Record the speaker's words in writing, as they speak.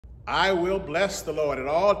I will bless the Lord at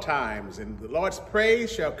all times, and the Lord's praise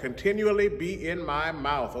shall continually be in my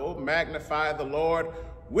mouth. Oh, magnify the Lord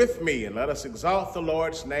with me, and let us exalt the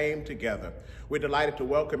Lord's name together. We're delighted to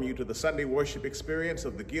welcome you to the Sunday worship experience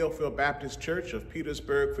of the Gillfield Baptist Church of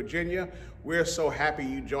Petersburg, Virginia. We're so happy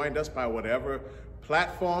you joined us by whatever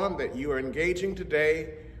platform that you are engaging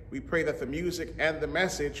today. We pray that the music and the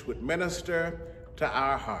message would minister to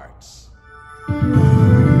our hearts.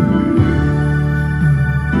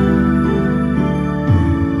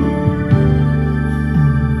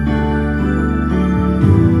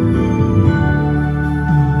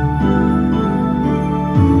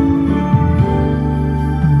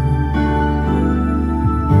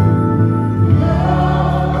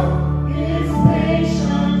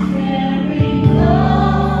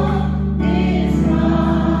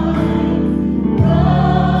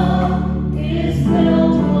 Is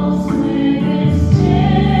filled with His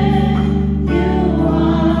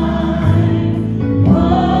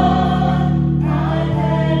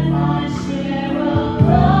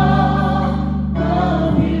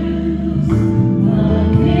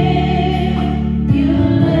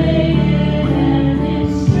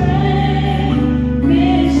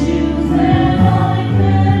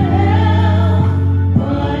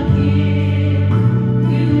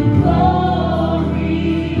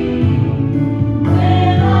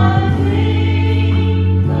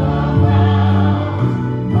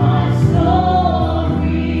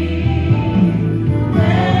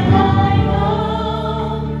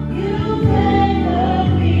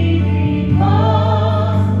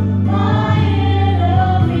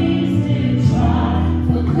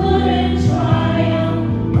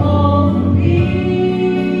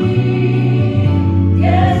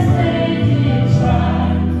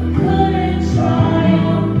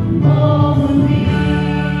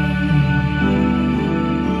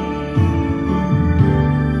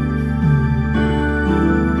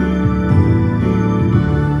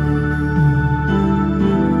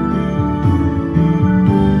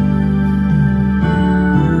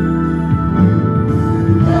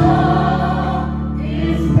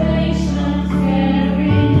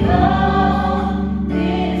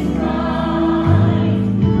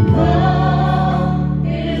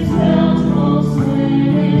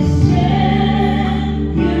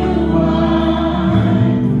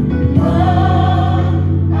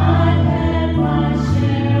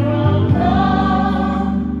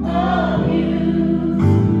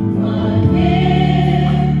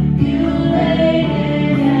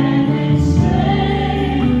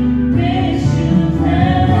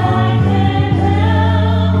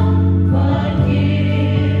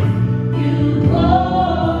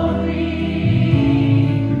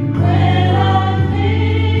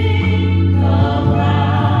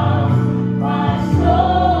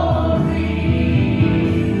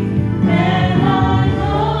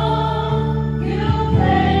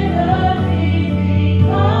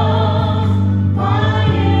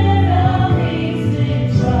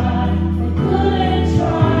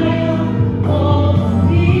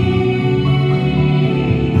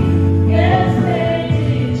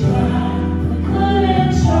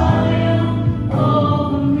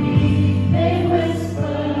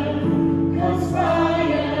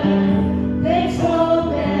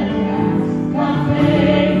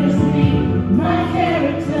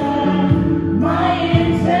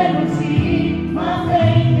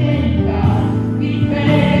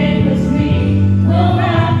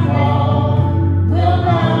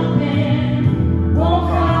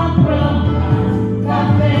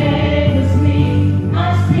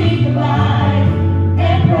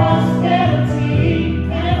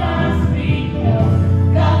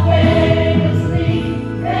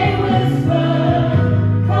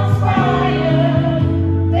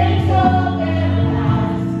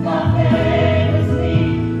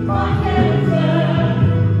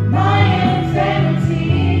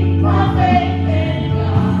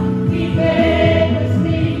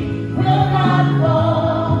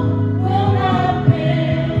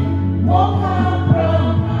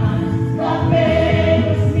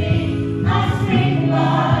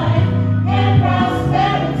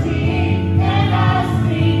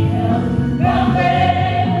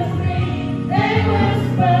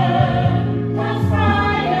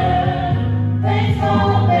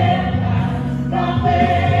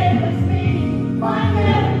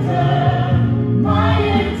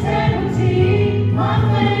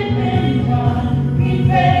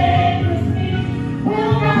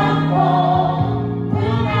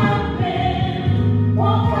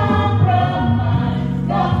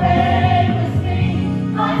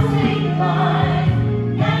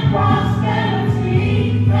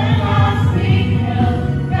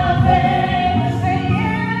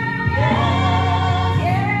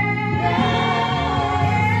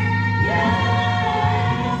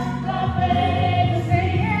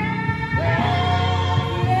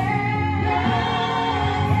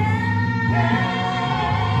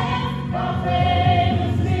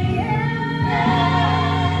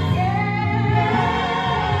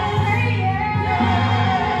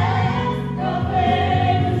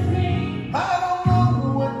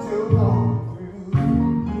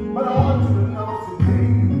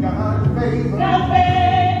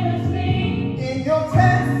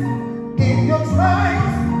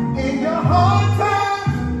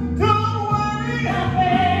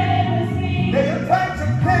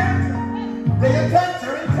Will you touch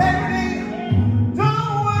your integrity?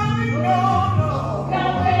 Don't worry, no.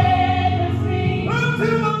 God favors me. Look to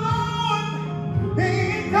the Lord. Be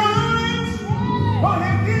encouraged. For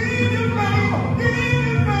He'll give you favor. Give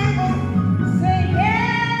you favor. Say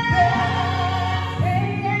yes. Yes. Say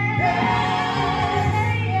yes.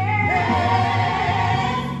 Say yes.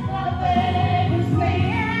 God favors me.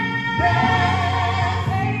 Yes.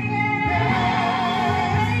 Say yes.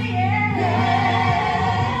 Say yes.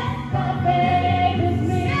 God favors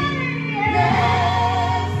me. Yes.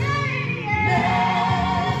 Say yes.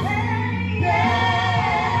 Say yes.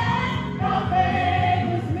 God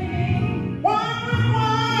favors me. Wondering why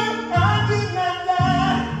I did not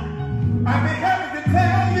die. I'd be happy to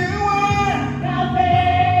tell you why. God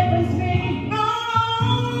favors me. No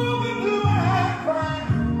longer do I cry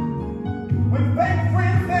when fake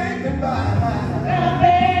friends say goodbye. God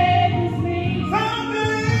favors me. Some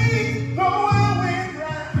days the well went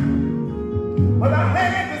dry, but I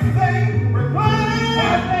had to say reply.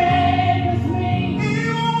 God favors me. He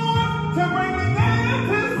wants to bring me down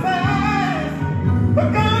to size, but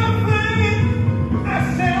God said I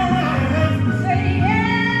shall rise. Say yes.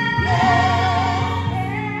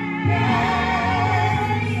 Yes.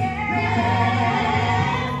 Yes.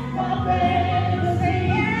 God favors. Say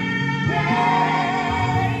yes. Yes.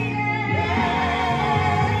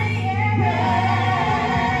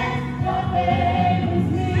 God favors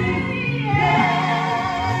me. Yes.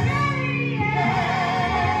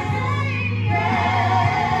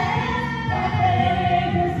 God favors me. God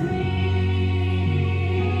favors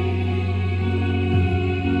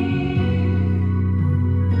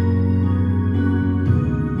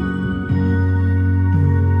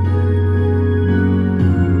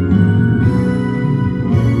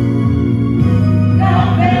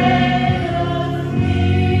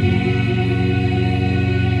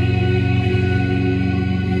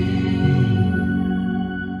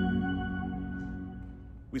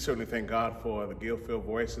We certainly thank God for the Gillfield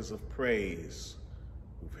Voices of Praise,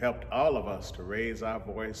 who've helped all of us to raise our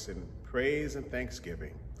voice in praise and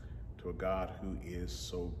thanksgiving to a God who is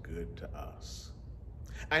so good to us.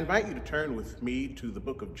 I invite you to turn with me to the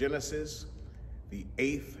book of Genesis, the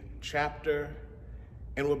 8th chapter,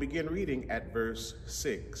 and we'll begin reading at verse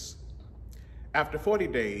 6. After 40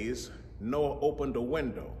 days, Noah opened a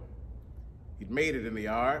window. He'd made it in the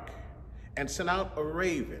ark and sent out a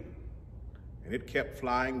raven, and it kept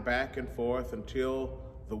flying back and forth until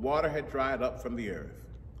the water had dried up from the earth.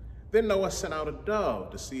 Then Noah sent out a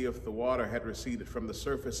dove to see if the water had receded from the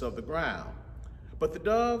surface of the ground. But the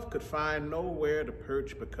dove could find nowhere to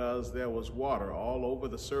perch because there was water all over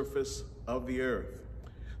the surface of the earth.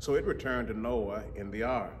 So it returned to Noah in the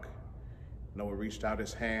ark. Noah reached out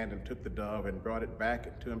his hand and took the dove and brought it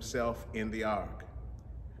back to himself in the ark.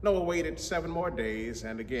 Noah waited 7 more days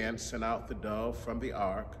and again sent out the dove from the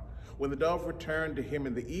ark. When the dove returned to him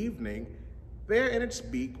in the evening, there in its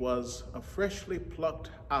beak was a freshly plucked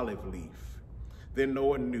olive leaf. Then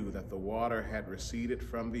Noah knew that the water had receded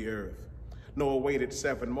from the earth. Noah waited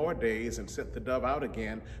 7 more days and sent the dove out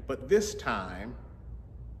again, but this time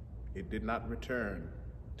it did not return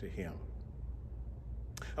to him.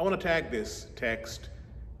 I want to tag this text,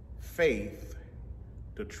 faith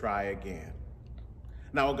to try again.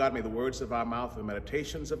 Now, O God, may the words of our mouth and the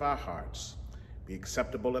meditations of our hearts be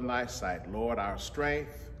acceptable in thy sight, Lord, our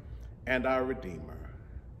strength and our Redeemer.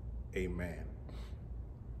 Amen.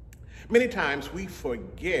 Many times we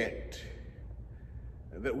forget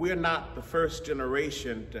that we're not the first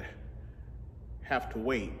generation to have to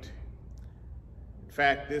wait. In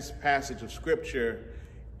fact, this passage of Scripture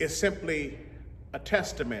is simply a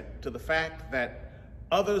testament to the fact that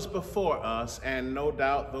others before us, and no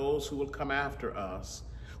doubt those who will come after us,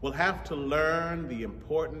 will have to learn the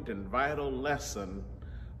important and vital lesson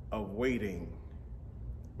of waiting.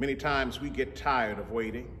 Many times we get tired of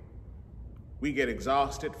waiting. We get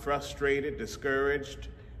exhausted, frustrated, discouraged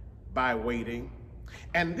by waiting.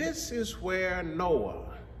 And this is where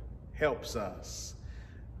Noah helps us.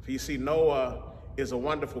 You see, Noah is a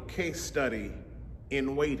wonderful case study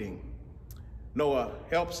in waiting. Noah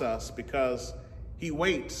helps us because he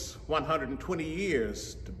waits 120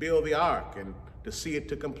 years to build the ark and to see it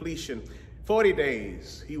to completion. 40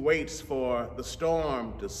 days he waits for the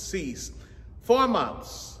storm to cease. 4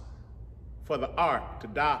 months for the ark to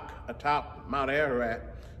dock atop Mount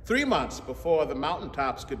Ararat. 3 months before the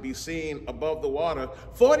mountaintops could be seen above the water.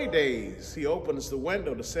 40 days he opens the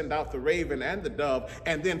window to send out the raven and the dove,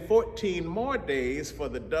 and then 14 more days for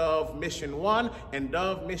the dove mission 1 and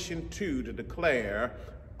dove mission 2 to declare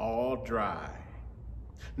all dry.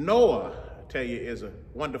 Noah, I tell you, is a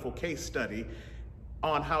wonderful case study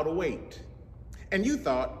on how to wait. and you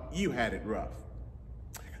thought you had it rough.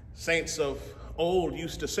 Saints of old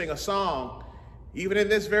used to sing a song, even in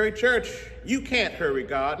this very church, you can't hurry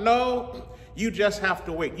God. No, you just have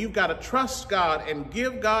to wait. You've got to trust God and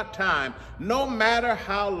give God time, no matter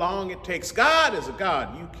how long it takes. God is a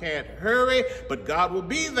God. You can't hurry, but God will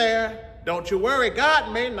be there. Don't you worry.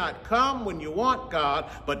 God may not come when you want God,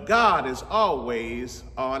 but God is always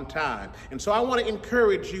on time. And so I want to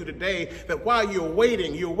encourage you today that while you're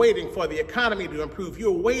waiting for the economy to improve,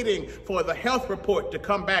 you're waiting for the health report to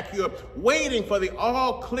come back, you're waiting for the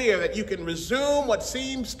all clear that you can resume what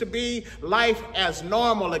seems to be life as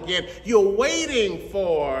normal again. You're waiting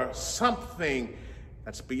for something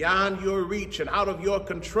that's beyond your reach and out of your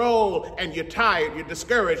control, and you're tired, you're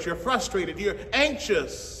discouraged, you're frustrated, you're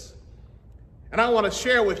anxious. And I want to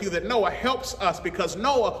share with you that Noah helps us because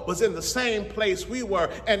Noah was in the same place we were.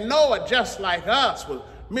 And Noah, just like us, was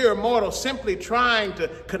mere mortals simply trying to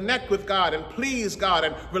connect with God and please God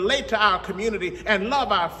and relate to our community and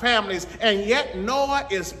love our families. And yet Noah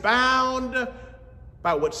is bound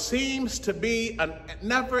by what seems to be a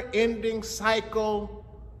never-ending cycle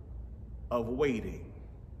of waiting.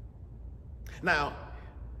 Now,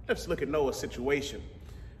 let's look at Noah's situation.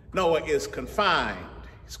 Noah is confined.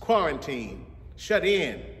 He's quarantined. Shut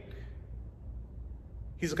in.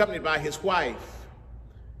 He's accompanied by his wife,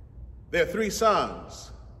 their 3 sons,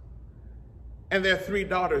 and their 3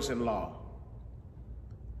 daughters-in-law.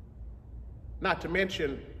 Not to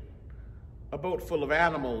mention a boat full of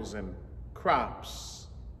animals and crops,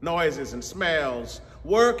 noises and smells,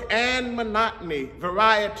 work and monotony,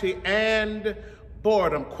 variety and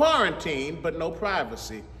boredom. Quarantine, but no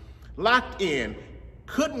privacy. Locked in.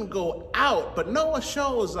 Couldn't go out, but Noah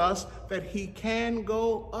shows us that he can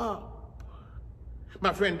go up.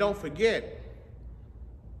 My friend, don't forget,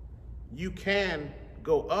 you can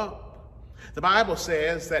go up. The Bible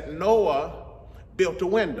says that Noah built a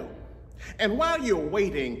window. And while you're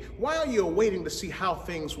waiting to see how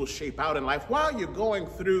things will shape out in life, while you're going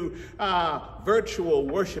through virtual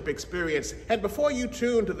worship experience, and before you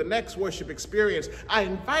tune to the next worship experience, I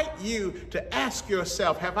invite you to ask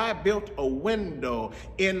yourself, have I built a window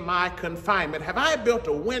in my confinement? Have I built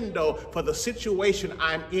a window for the situation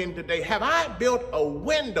I'm in today? Have I built a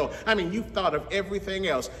window? I mean, you've thought of everything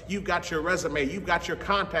else. You've got your resume, you've got your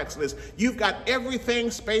contacts list, you've got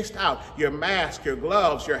everything spaced out, your mask, your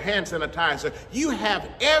gloves, your hand sanitizer. You have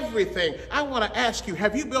everything. I want to ask you,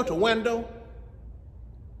 have you built a window?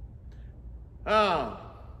 I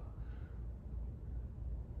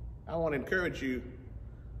want to encourage you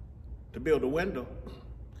to build a window.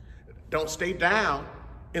 Don't stay down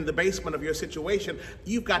in the basement of your situation.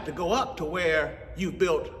 You've got to go up to where you've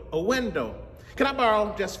built a window. Can I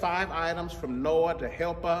borrow just 5 items from Noah to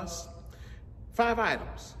help us? 5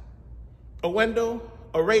 items. A window,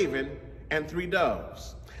 a raven, and 3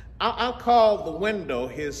 doves. I'll call the window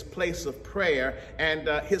his place of prayer, and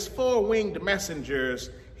his 4-winged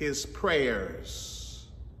messengers his prayers,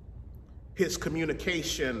 his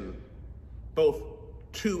communication both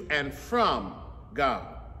to and from God.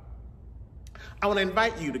 I want to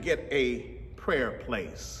invite you to get a prayer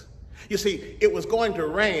place. You see, it was going to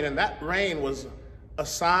rain, and that rain was a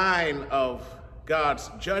sign of God's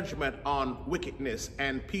judgment on wickedness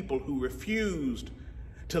and people who refused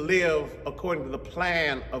to live according to the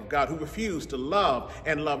plan of God, who refused to love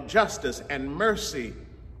and love justice and mercy.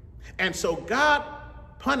 And so God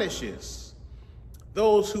punishes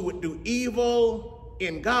those who would do evil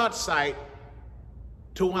in God's sight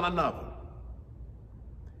to one another.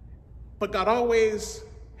 But God always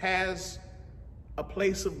has a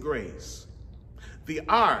place of grace. The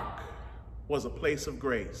ark was a place of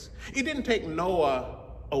grace. It didn't take Noah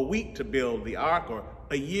a week to build the ark or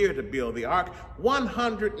a year to build the ark,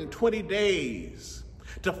 120 days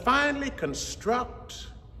to finally construct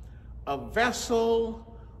a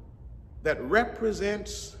vessel that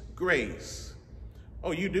represents grace.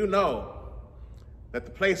 Oh, you do know that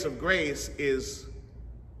the place of grace is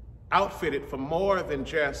outfitted for more than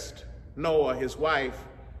just Noah, his wife,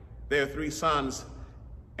 their 3 sons,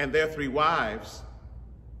 and their 3 wives.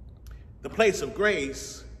 The place of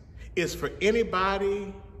grace is for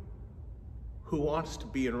anybody who wants to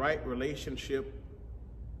be in right relationship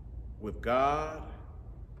with God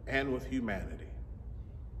and with humanity.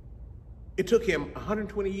 It took him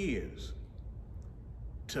 120 years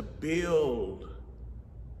to build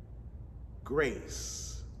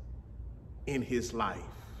grace in his life,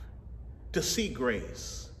 to see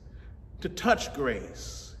grace, to touch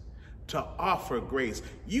grace, to offer grace.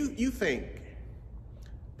 You think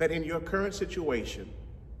that in your current situation,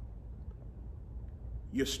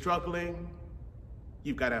 you're struggling,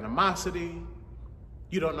 you've got animosity,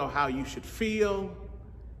 You don't know how you should feel.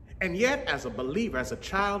 And yet, as a believer, as a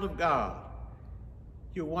child of God,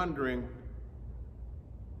 you're wondering,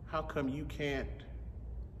 how come you can't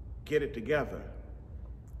get it together?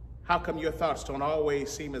 How come your thoughts don't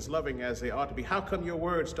always seem as loving as they ought to be? How come your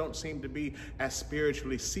words don't seem to be as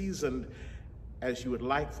spiritually seasoned as you would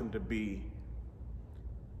like them to be?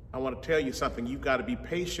 I want to tell you something. You've got to be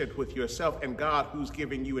patient with yourself and God who's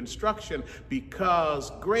giving you instruction,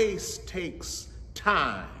 because grace takes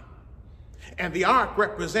time. And the ark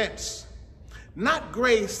represents not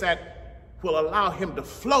grace that will allow him to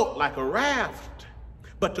float like a raft,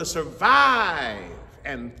 but to survive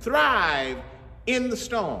and thrive in the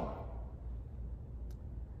storm.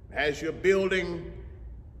 As you're building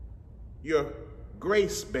your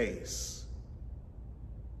grace base,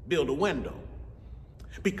 build a window.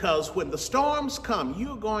 Because when the storms come,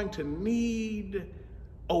 you're going to need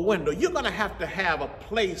a window. You're going to have a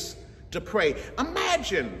place to pray.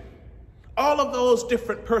 Imagine all of those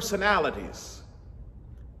different personalities,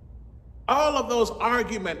 all of those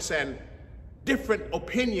arguments and different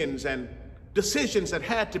opinions and decisions that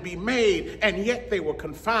had to be made, and yet they were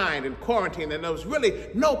confined and quarantined, and there was really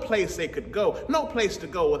no place they could go, no place to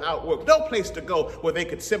go without work, no place to go where they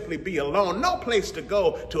could simply be alone, no place to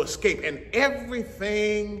go to escape. And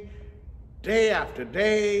everything, day after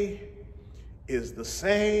day, is the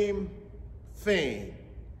same thing.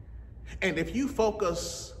 And if you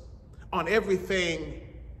focus on everything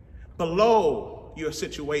below your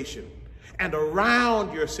situation and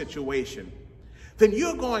around your situation, then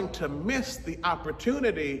you're going to miss the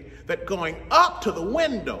opportunity that going up to the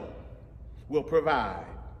window will provide.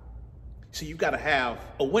 See, you've got to have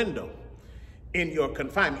a window in your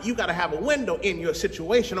confinement. You've got to have a window in your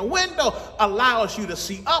situation. A window allows you to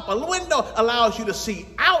see up. A window allows you to see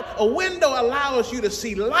out. A window allows you to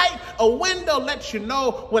see light. A window lets you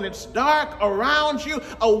know when it's dark around you.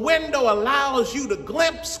 A window allows you to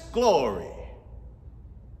glimpse glory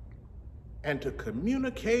and to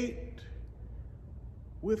communicate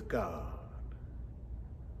with God.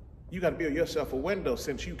 You got to build yourself a window,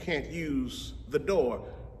 since you can't use the door.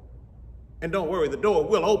 And don't worry, the door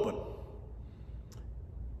will open.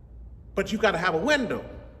 But you got to have a window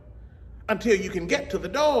until you can get to the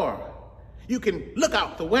door. You can look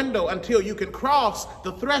out the window until you can cross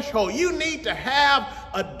the threshold. You need to have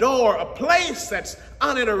a door, a place that's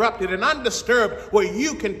uninterrupted and undisturbed, where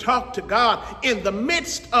you can talk to God in the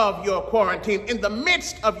midst of your quarantine, in the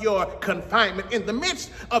midst of your confinement, in the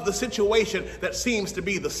midst of the situation that seems to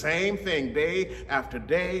be the same thing day after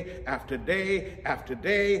day after day after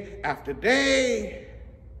day after day.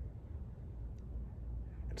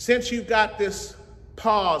 Since you've got this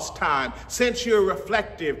pause time, since you're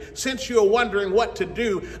reflective, since you're wondering what to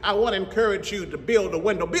do, I want to encourage you to build a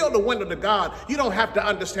window. Build a window to God. You don't have to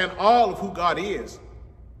understand all of who God is.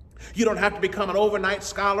 You don't have to become an overnight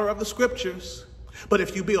scholar of the scriptures. But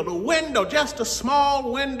if you build a window, just a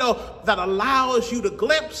small window that allows you to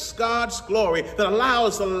glimpse God's glory, that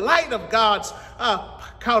allows the light of God's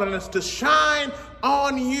countenance to shine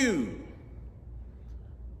on you,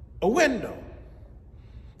 a window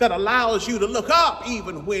that allows you to look up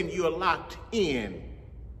even when you're locked in.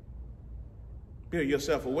 Build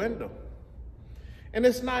yourself a window. And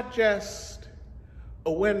it's not just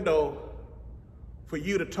a window for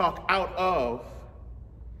you to talk out of,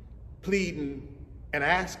 pleading and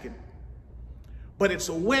asking, but it's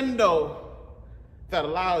a window that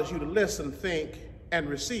allows you to listen, think, and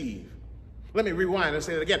receive. Let me rewind and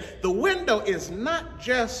say it again. The window is not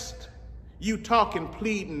just you talking,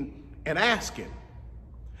 pleading, and asking,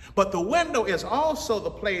 but the window is also the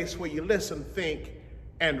place where you listen, think,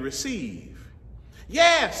 and receive.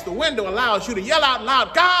 Yes, the window allows you to yell out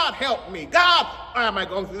loud, God, help me. God, why am I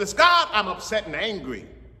going through this? God, I'm upset and angry.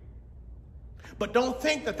 But don't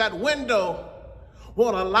think that that window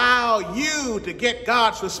won't allow you to get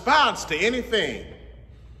God's response to anything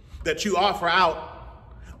that you offer out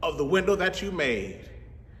of the window that you made.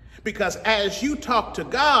 Because as you talk to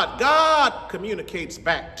God, God communicates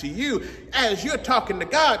back to you. As you're talking to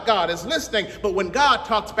God, God is listening. But when God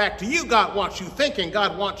talks back to you, God wants you thinking.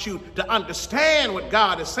 God wants you to understand what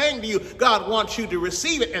God is saying to you. God wants you to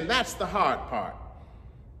receive it. And that's the hard part.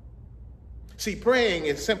 See, praying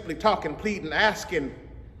is simply talking, pleading, asking,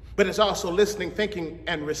 but it's also listening, thinking,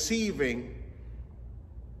 and receiving.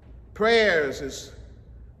 Prayers is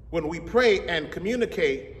when we pray and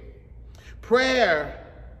communicate. Prayer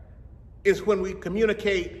is when we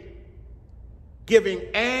communicate giving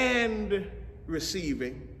and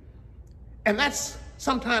receiving. And that's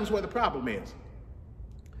sometimes where the problem is,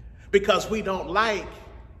 because we don't like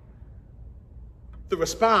the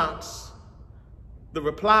response, the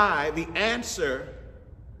reply, the answer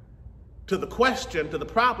to the question, to the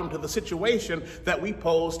problem, to the situation that we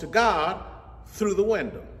pose to God through the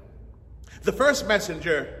window. The first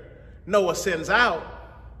messenger Noah sends out,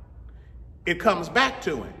 it comes back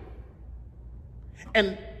to him.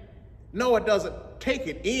 And Noah doesn't take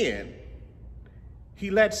it in. He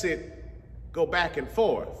lets it go back and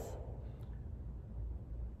forth.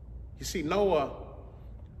 You see, Noah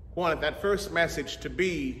wanted that first message to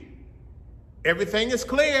be, everything is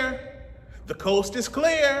clear, the coast is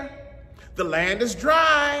clear, the land is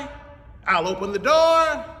dry, I'll open the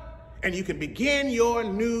door, and you can begin your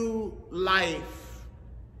new life,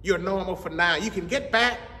 your normal for now. You can get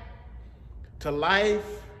back to life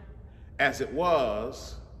as it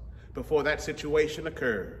was before that situation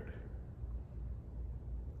occurred.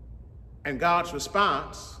 And God's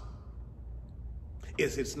response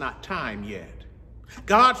is, it's not time yet.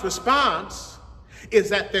 God's response is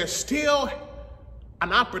that there's still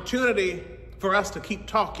an opportunity for us to keep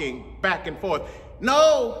talking back and forth.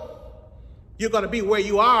 No, you're going to be where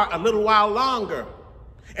you are a little while longer.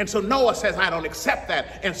 And so Noah says, I don't accept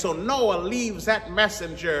that. And so Noah leaves that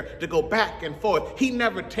messenger to go back and forth. He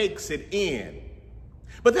never takes it in.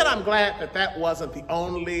 But then I'm glad that that wasn't the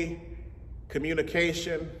only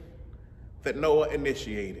communication that Noah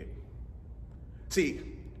initiated. See,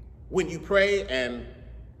 when you pray and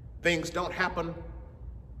things don't happen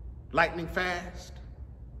lightning fast,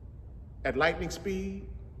 at lightning speed,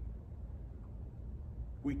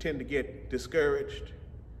 we tend to get discouraged.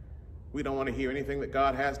 We don't want to hear anything that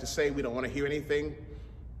God has to say. We don't want to hear anything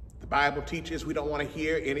the Bible teaches. We don't want to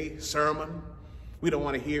hear any sermon. We don't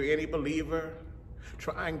want to hear any believer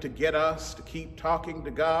trying to get us to keep talking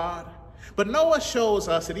to God. But Noah shows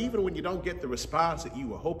us that even when you don't get the response that you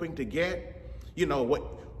were hoping to get, you know, what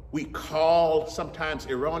we call sometimes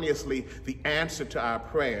erroneously the answer to our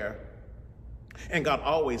prayer, and God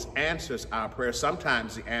always answers our prayer.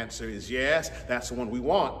 Sometimes the answer is yes, that's the one we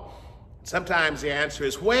want. Sometimes the answer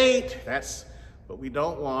is wait, that's what we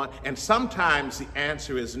don't want. And sometimes the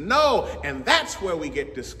answer is no, and that's where we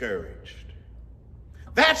get discouraged.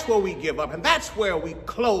 That's where we give up, and that's where we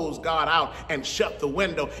close God out and shut the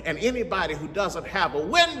window. And anybody who doesn't have a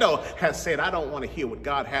window has said, I don't want to hear what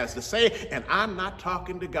God has to say, and I'm not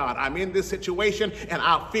talking to God. I'm in this situation, and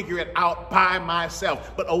I'll figure it out by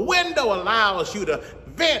myself. But a window allows you to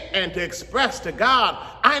vent and to express to God,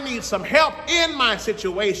 I need some help in my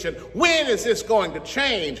situation. When is this going to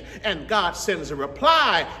change? And God sends a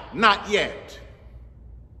reply, not yet.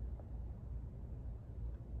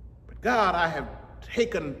 But God, I have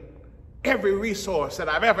taken every resource that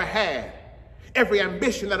I've ever had, every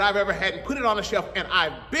ambition that I've ever had, and put it on a shelf, and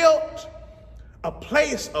I've built a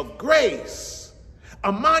place of grace,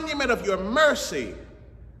 a monument of your mercy,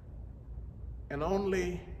 and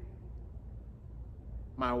only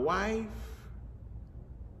my wife,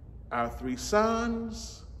 our 3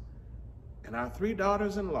 sons, and our 3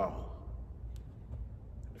 daughters-in-law,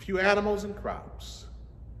 a few animals and crops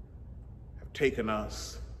have taken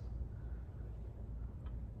us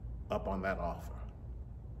up on that offer.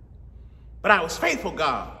 But I was faithful,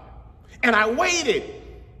 God, and I waited,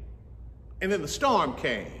 and then the storm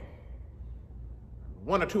came.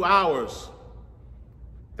 1 or 2 hours,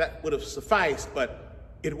 that would have sufficed,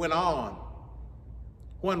 but it went on.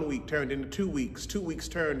 1 week turned into 2 weeks, 2 weeks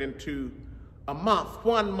turned into a month,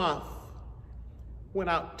 1 month went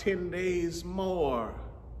out 10 days more,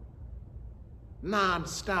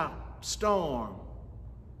 non-stop storm.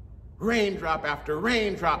 Raindrop after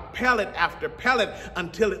raindrop, pellet after pellet,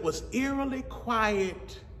 until it was eerily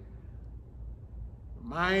quiet,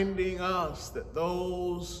 reminding us that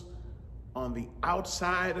those on the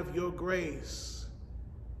outside of your grace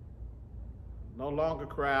no longer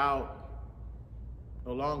cry out,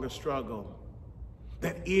 no longer struggle.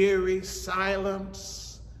 That eerie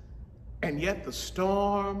silence, and yet the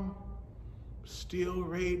storm still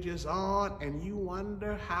rages on, and you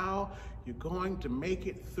wonder how you're going to make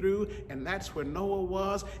it through. And that's where Noah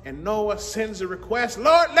was. And Noah sends a request,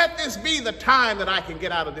 Lord, let this be the time that I can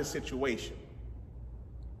get out of this situation.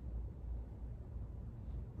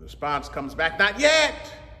 The response comes back, not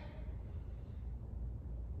yet.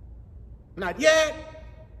 Not yet.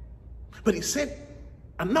 But he sent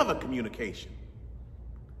another communication.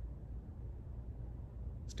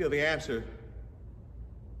 Still the answer,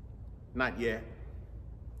 not yet.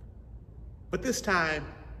 But this time,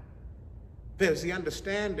 there's the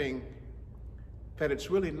understanding that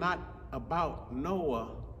it's really not about Noah,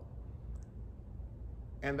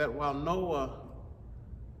 and that while Noah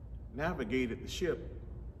navigated the ship,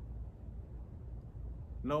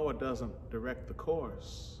 Noah doesn't direct the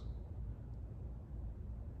course.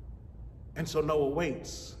 And so Noah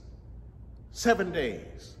waits 7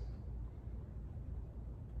 days,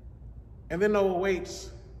 And then Noah waits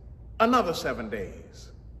another 7 days.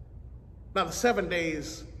 Now, the 7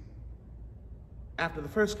 days after the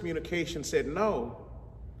first communication said no,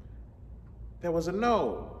 there was a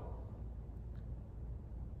no.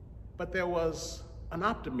 But there was an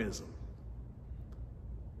optimism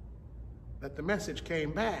that the message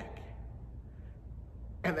came back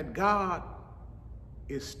and that God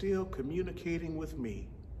is still communicating with me.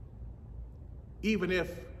 Even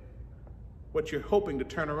if what you're hoping to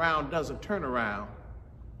turn around doesn't turn around,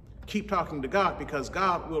 keep talking to God, because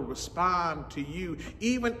God will respond to you,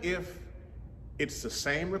 even if it's the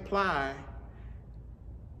same reply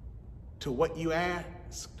to what you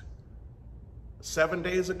asked 7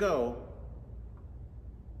 days ago.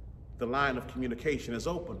 The line of communication is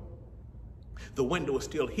open. The window is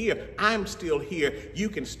still here. I'm still here. You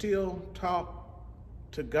can still talk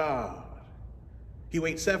to God. He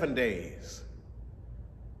waits 7 days.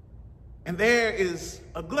 And there is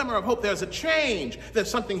a glimmer of hope. There's a change. There's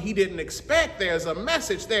something he didn't expect. There's a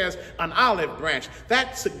message. There's an olive branch.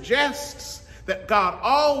 That suggests that God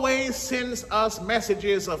always sends us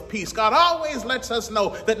messages of peace. God always lets us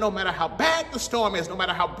know that no matter how bad the storm is, no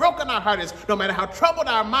matter how broken our heart is, no matter how troubled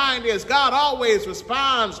our mind is, God always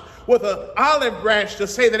responds with an olive branch to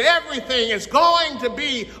say that everything is going to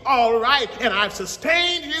be all right. And I've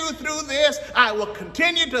sustained you through this. I will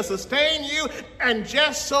continue to sustain you. And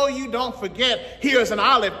just so you don't forget, here's an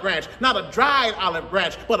olive branch, not a dried olive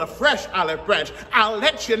branch, but a fresh olive branch. I'll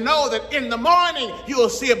let you know that in the morning you'll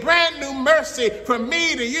see a brand new mercy from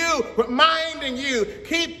me to you, reminding you,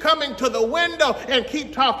 keep coming to the window and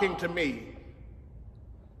keep talking to me.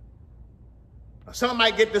 Some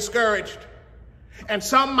might get discouraged, and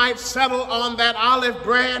some might settle on that olive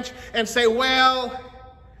branch and say, well,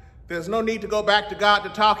 there's no need to go back to God to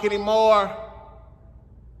talk anymore.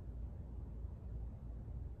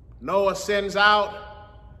 Noah sends out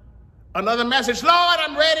another message. Lord,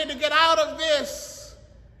 I'm ready to get out of this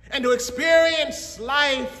and to experience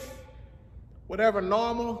life whatever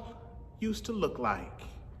normal used to look like.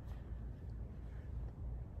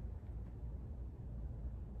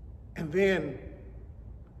 And then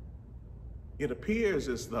it appears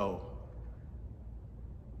as though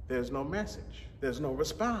there's no message, there's no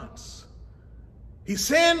response. He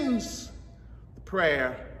sends the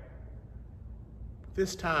prayer.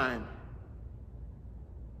 This time,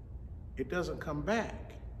 it doesn't come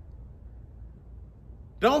back.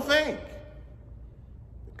 Don't think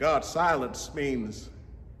that God's silence means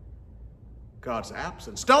God's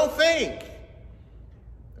absence. Don't think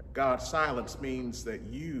that God's silence means that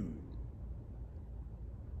you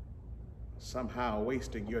somehow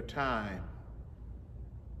wasting your time,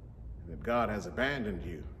 and that God has abandoned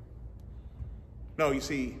you. No, you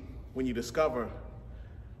see, when you discover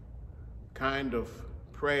kind of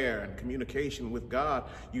prayer and communication with God,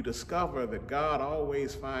 you discover that God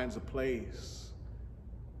always finds a place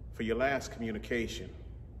for your last communication.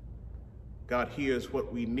 God hears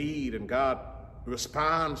what we need, and God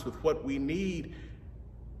responds with what we need,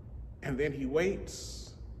 and then he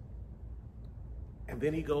waits, and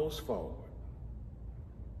then he goes forward.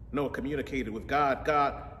 Noah communicated with God.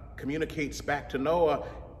 God communicates back to Noah.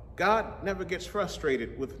 God never gets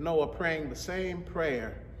frustrated with Noah praying the same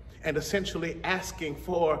prayer and essentially asking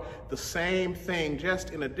for the same thing, just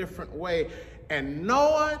in a different way. And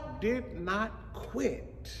Noah did not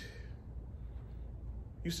quit.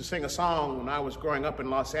 Used to sing a song when I was growing up in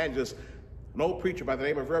Los Angeles. An old preacher by the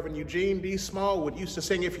name of Reverend Eugene D. Smallwood used to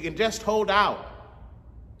sing, if you can just hold out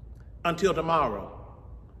until tomorrow,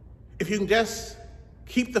 if you can just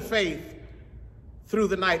keep the faith through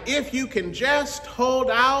the night, if you can just hold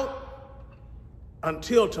out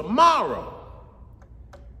until tomorrow.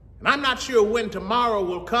 And I'm not sure when tomorrow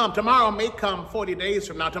will come. Tomorrow may come 40 days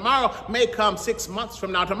from now. Tomorrow may come 6 months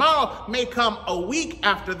from now. Tomorrow may come a week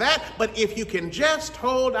after that. But if you can just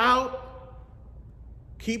hold out,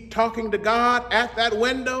 keep talking to God at that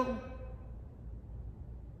window,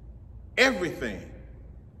 everything,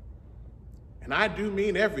 and I do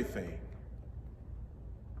mean everything,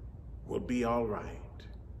 will be all right.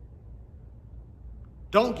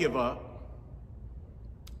 Don't give up.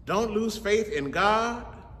 Don't lose faith in God.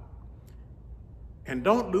 And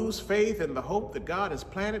don't lose faith in the hope that God has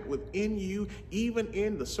planted within you, even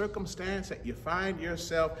in the circumstance that you find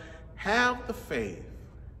yourself. Have the faith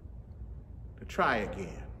to try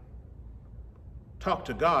again. Talk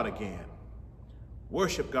to God again.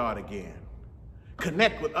 Worship God again.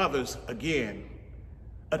 Connect with others again.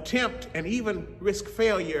 Attempt and even risk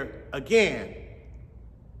failure again.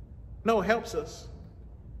 No, it helps us.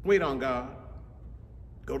 Wait on God.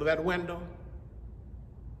 Go to that window.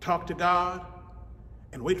 Talk to God.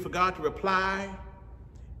 And wait for God to reply.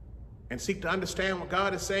 and seek to understand what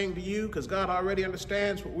God is saying to you, because God already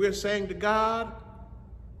understands what we're saying to God,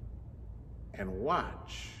 and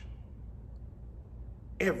watch,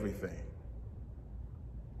 everything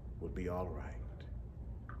will be all right.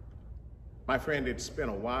 My friend, it's been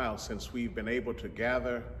a while since we've been able to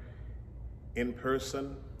gather in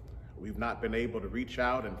person. We've not been able to reach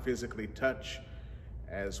out and physically touch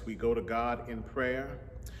as we go to God in prayer.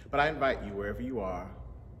 But I invite you, wherever you are,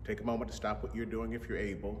 take a moment to stop what you're doing if you're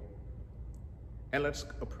able, and let's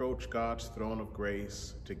approach God's throne of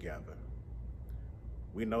grace together.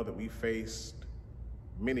 We know that we faced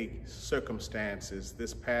many circumstances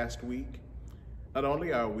this past week. Not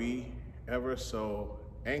only are we ever so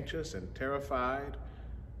anxious and terrified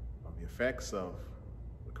of the effects of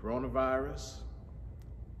the coronavirus,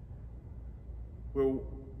 we're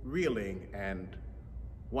reeling and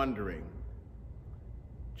wondering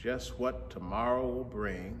just what tomorrow will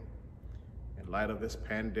bring in light of this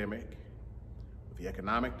pandemic, with the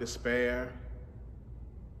economic despair,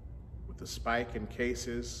 with the spike in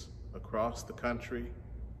cases across the country,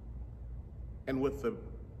 and with the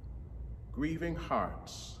grieving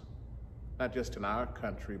hearts, not just in our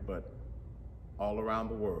country, but all around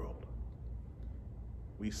the world.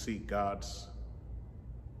 We seek God's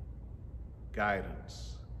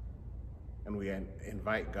guidance, and we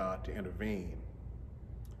invite God to intervene.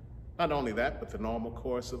 Not only that, but the normal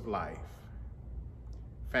course of life.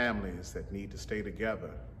 Families that need to stay together.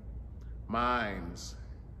 Minds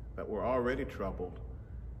that were already troubled,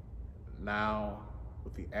 now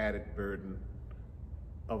with the added burden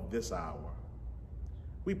of this hour.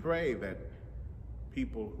 We pray that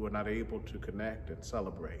people who are not able to connect and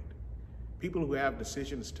celebrate, people who have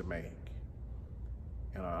decisions to make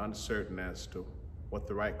and are uncertain as to what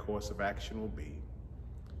the right course of action will be,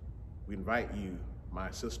 we invite you, my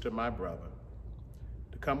sister, my brother,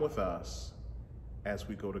 to come with us as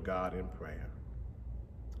we go to God in prayer.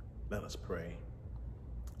 Let us pray.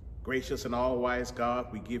 Gracious and all-wise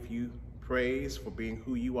God, we give you praise for being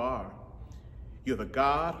who you are. You're the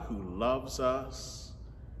God who loves us,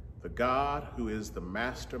 the God who is the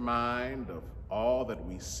mastermind of all that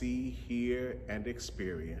we see, hear, and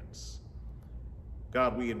experience.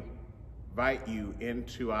 God, we invite you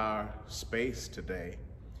into our space today.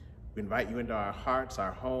 We invite you into our hearts,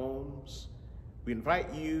 our homes. We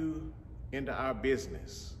invite you into our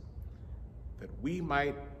business, that we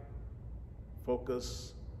might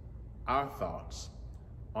focus our thoughts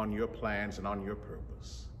on your plans and on your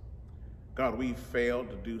purpose. God, we've failed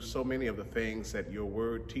to do so many of the things that your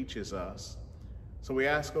word teaches us. So we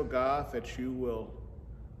ask, oh God, that you will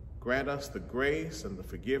grant us the grace and the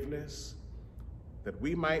forgiveness that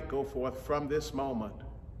we might go forth from this moment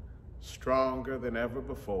stronger than ever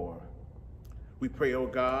before. We pray, oh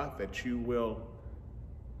God, that you will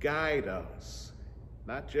guide us,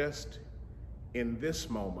 not just in this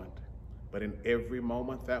moment, but in every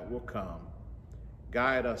moment that will come.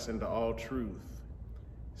 Guide us into all truth.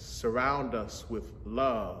 Surround us with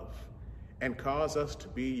love, and cause us to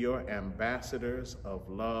be your ambassadors of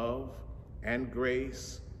love and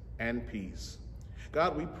grace and peace.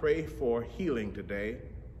 God, we pray for healing today,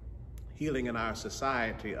 healing in our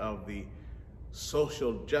society of the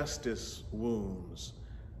social justice wounds.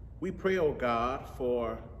 We pray, oh God,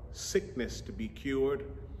 for sickness to be cured,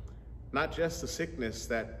 not just the sickness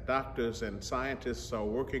that doctors and scientists are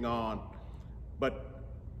working on, but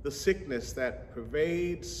the sickness that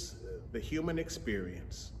pervades the human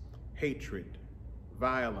experience: hatred,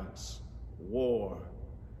 violence, war.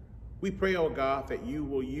 We pray, oh God, that you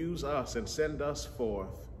will use us and send us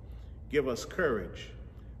forth. Give us courage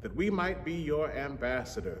that we might be your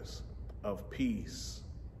ambassadors of peace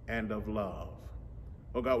and of love.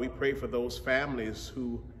 Oh God, we pray for those families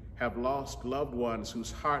who have lost loved ones,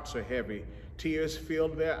 whose hearts are heavy. Tears fill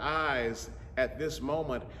their eyes at this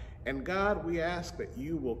moment. And God, we ask that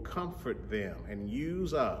you will comfort them and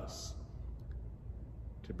use us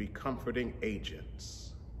to be comforting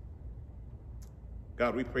agents.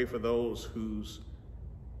 God, we pray for those whose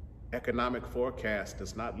economic forecast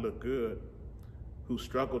does not look good, who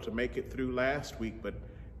struggled to make it through last week, but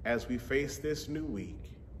as we face this new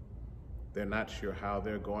week, they're not sure how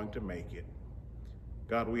they're going to make it.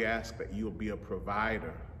 God, we ask that you will be a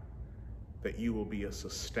provider, that you will be a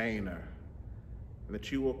sustainer, and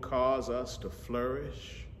that you will cause us to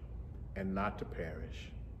flourish and not to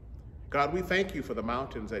perish. God, we thank you for the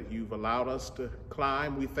mountains that you've allowed us to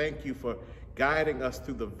climb. We thank you for guiding us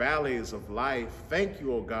through the valleys of life. Thank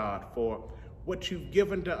you, oh God, for what you've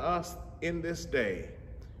given to us in this day.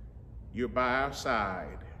 You're by our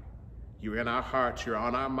side. You're in our hearts. You're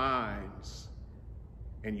on our minds.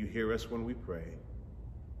 And you hear us when we pray.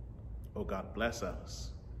 Oh God, bless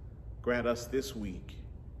us. grant us this week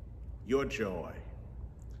your joy,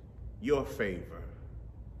 your favor.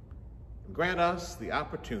 Grant us the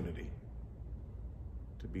opportunity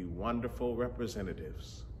to be wonderful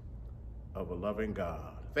representatives of a loving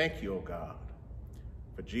God. Thank you, O God,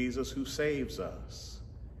 for Jesus who saves us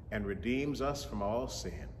and redeems us from all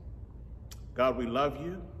sin. God, we love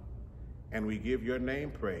you and we give your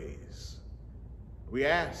name praise. We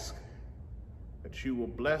ask that you will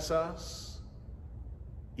bless us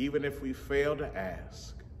even if we fail to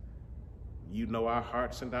ask. You know our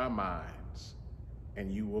hearts and our minds,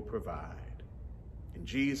 and you will provide. In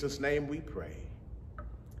Jesus' name we pray.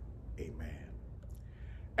 Amen.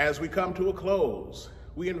 As we come to a close,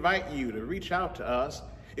 we invite you to reach out to us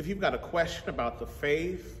if you've got a question about the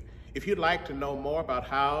faith, if you'd like to know more about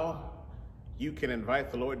how you can invite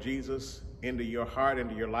the Lord Jesus into your heart,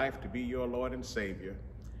 into your life to be your Lord and Savior.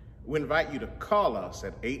 We invite you to call us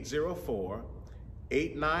at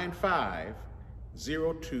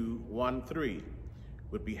 804-895-0213.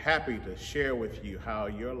 We'd be happy to share with you how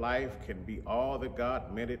your life can be all that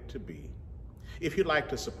God meant it to be. If you'd like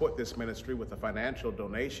to support this ministry with a financial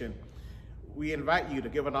donation, we invite you to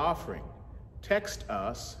give an offering. Text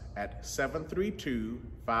us at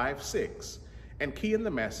 73256 and key in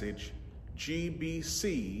the message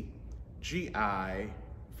GBCGIVE.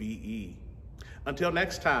 Until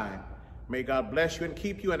next time, may God bless you and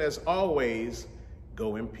keep you, and as always,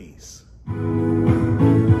 go in peace.